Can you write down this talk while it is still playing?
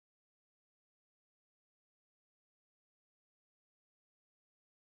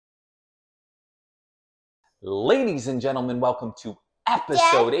Ladies and gentlemen, welcome to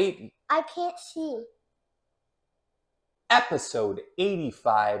episode 80. I can't see. Episode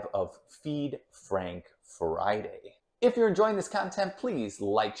 85 of Feed Frank Friday. If you're enjoying this content, please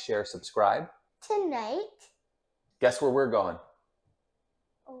like, share, subscribe. Tonight? Guess where we're going?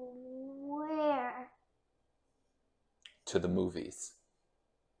 Where? To the movies.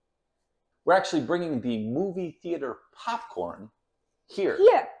 We're actually bringing the movie theater popcorn here.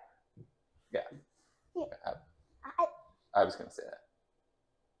 Here. Yeah. Here. I was going to say that.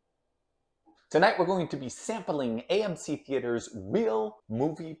 Tonight we're going to be sampling AMC Theatres real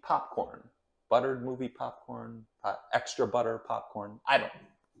movie popcorn. Buttered movie popcorn, extra butter popcorn. I don't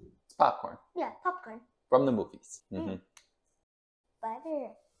know. It's popcorn. Yeah, popcorn. From the movies. Butter.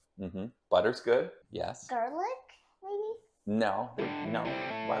 Butter's good. Yes. Garlic, maybe? No.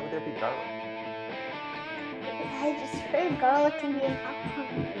 Why would there be garlic? I just heard garlic can be in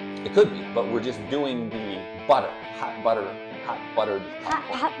popcorn. It could be, but we're just doing the butter. Hot buttered popcorn.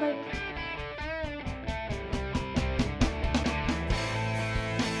 Hot butter.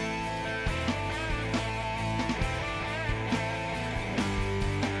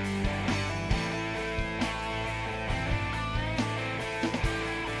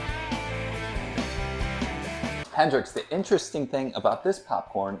 Hendrix, the interesting thing about this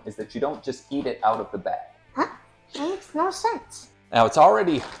popcorn is that you don't just eat it out of the bag. Huh? That makes no sense. Now it's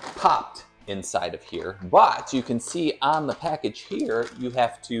already popped inside of here, but you can see on the package here, you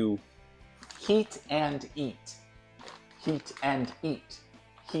have to heat and eat. Heat and eat.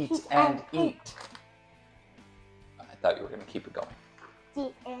 Heat and eat. I thought you were going to keep it going.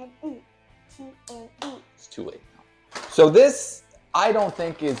 Heat and eat. Heat and eat. It's too late now. So this, I don't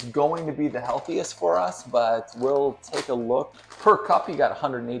think is going to be the healthiest for us, but we'll take a look. Per cup, you got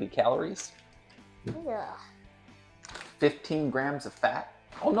 180 calories. Ugh. 15 grams of fat.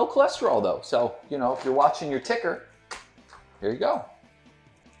 Oh, no cholesterol though. So, you know, if you're watching your ticker, here you go.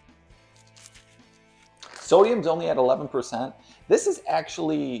 Sodium's only at 11%. This is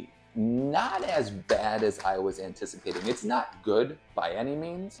actually not as bad as I was anticipating. It's not good by any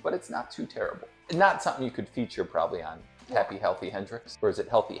means, but it's not too terrible. Not something you could feature probably on Happy Healthy Hendrix, or is it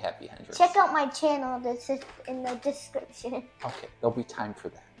Healthy Happy Hendrix? Check out my channel. This is in the description. Okay, there'll be time for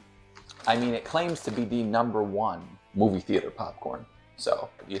that. I mean, it claims to be the #1 movie theater popcorn. So,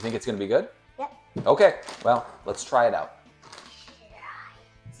 do you think it's going to be good? Yep. Okay, well, let's try it out.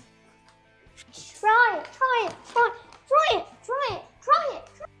 Try it. Try it. Try it. Try it. Try it. Try it.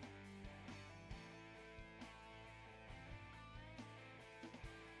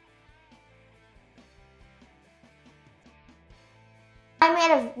 I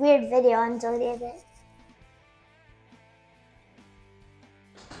made a weird video on Zodiac.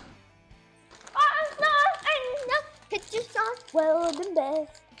 Pictures are well the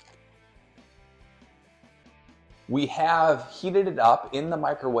best. We have heated it up in the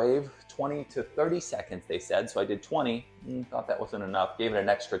microwave 20 to 30 seconds, they said. So I did 20, thought that wasn't enough, gave it an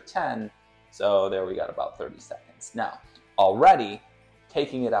extra 10. So there we got about 30 seconds. Now, already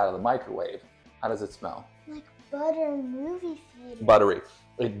taking it out of the microwave, how does it smell? Like butter movie theater. Buttery.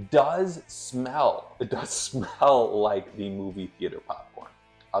 It does smell. It does smell like the movie theater popcorn.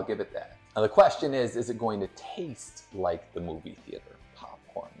 I'll give it that. Now the question is it going to taste like the movie theater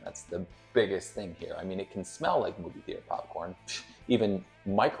popcorn? That's the biggest thing here. I mean, it can smell like movie theater popcorn. Even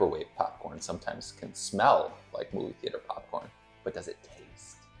microwave popcorn sometimes can smell like movie theater popcorn. But does it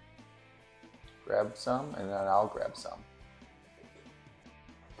taste? Grab some and then I'll grab some.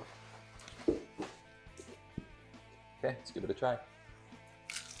 Okay, let's give it a try.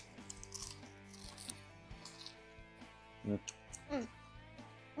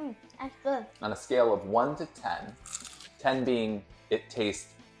 That's good. On a scale of 1 to 10, 10 being it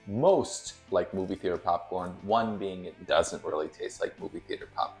tastes most like movie theater popcorn, 1 being it doesn't really taste like movie theater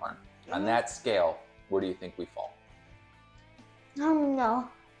popcorn. On that scale, where do you think we fall? I don't know.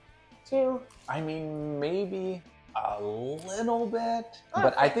 2. I mean, maybe a little bit,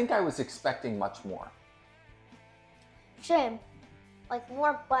 but I think I was expecting much more. Same. Like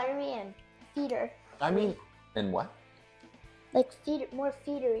more buttery and feeder. I mean, and what? Like more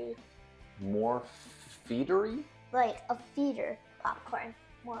feedery. More feedery? Like a feeder popcorn.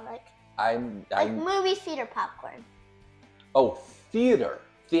 More like I'm movie theater popcorn. Oh, theater.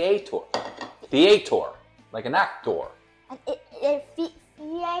 Theater. Theater. Like an actor. And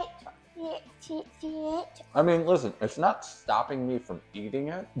theater. I mean, listen, it's not stopping me from eating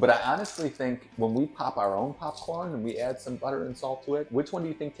it, but I honestly think when we pop our own popcorn and we add some butter and salt to it, which one do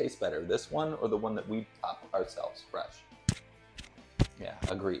you think tastes better? This one or the one that we pop ourselves fresh? Yeah,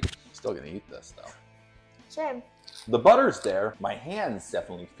 agreed. Still gonna eat this though. Same. The butter's there. My hands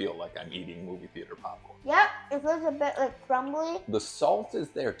definitely feel like I'm eating movie theater popcorn. Yep, it feels a bit like crumbly. The salt is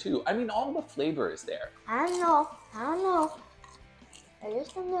there too. I mean, all the flavor is there. I don't know. I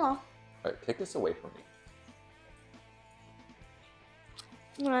just don't know. All right, take this away from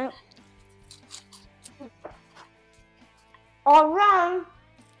me. All right. All right.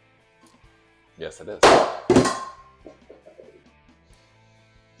 Yes, it is.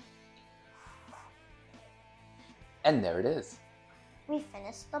 And there it is. We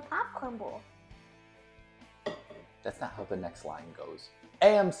finished the popcorn bowl. That's not how the next line goes.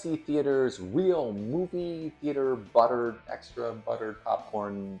 AMC Theatres real movie theater buttered, extra buttered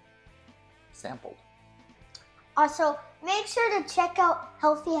popcorn sampled. Also, make sure to check out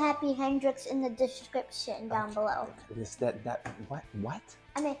Healthy Happy Hendrix in the description down below. Is that what?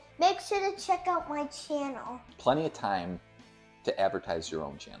 I mean, make sure to check out my channel. Plenty of time to advertise your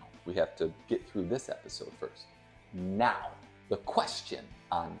own channel. We have to get through this episode first. Now, the question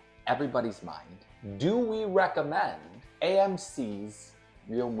on everybody's mind, do we recommend AMC's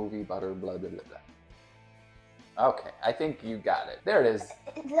real movie butter blah blah blah blah? Okay, I think you got it. There it is.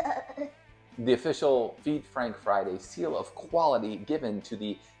 The official Feed Frank Friday seal of quality given to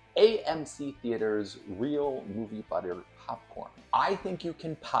the AMC Theatres real movie butter popcorn. I think you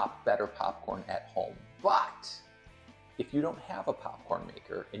can pop better popcorn at home, but if you don't have a popcorn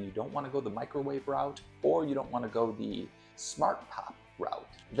maker and you don't want to go the microwave route or you don't want to go the smart pop route,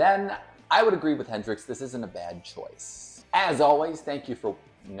 then I would agree with Hendrix. This isn't a bad choice. As always, thank you for...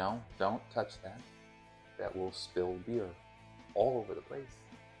 No, don't touch that. That will spill beer all over the place.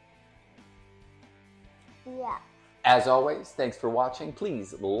 Yeah. As always, thanks for watching.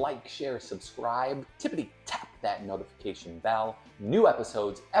 Please like, share, subscribe. Tippity tap that notification bell. New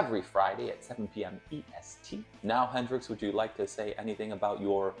episodes every Friday at 7 p.m. EST. Now, Hendrix, would you like to say anything about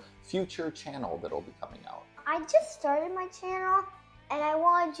your future channel that'll be coming out? I just started my channel and I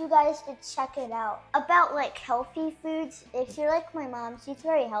wanted you guys to check it out. About like healthy foods. If you're like my mom, she's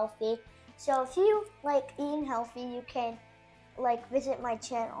very healthy. So if you like eating healthy, you can like visit my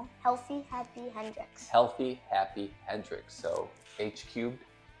channel, Healthy Happy Hendrix. Healthy Happy Hendrix. So H cubed?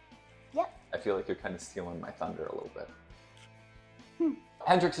 Yep. I feel like you're kind of stealing my thunder a little bit.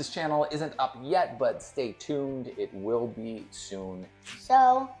 Hendrix's channel isn't up yet, but stay tuned. It will be soon.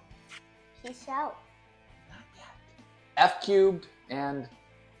 So, peace out. Not yet. F cubed and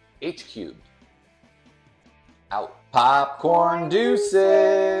H cubed. Out. Popcorn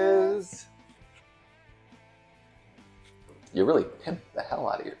deuces. You really pimped the hell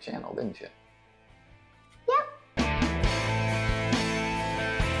out of your channel, didn't you?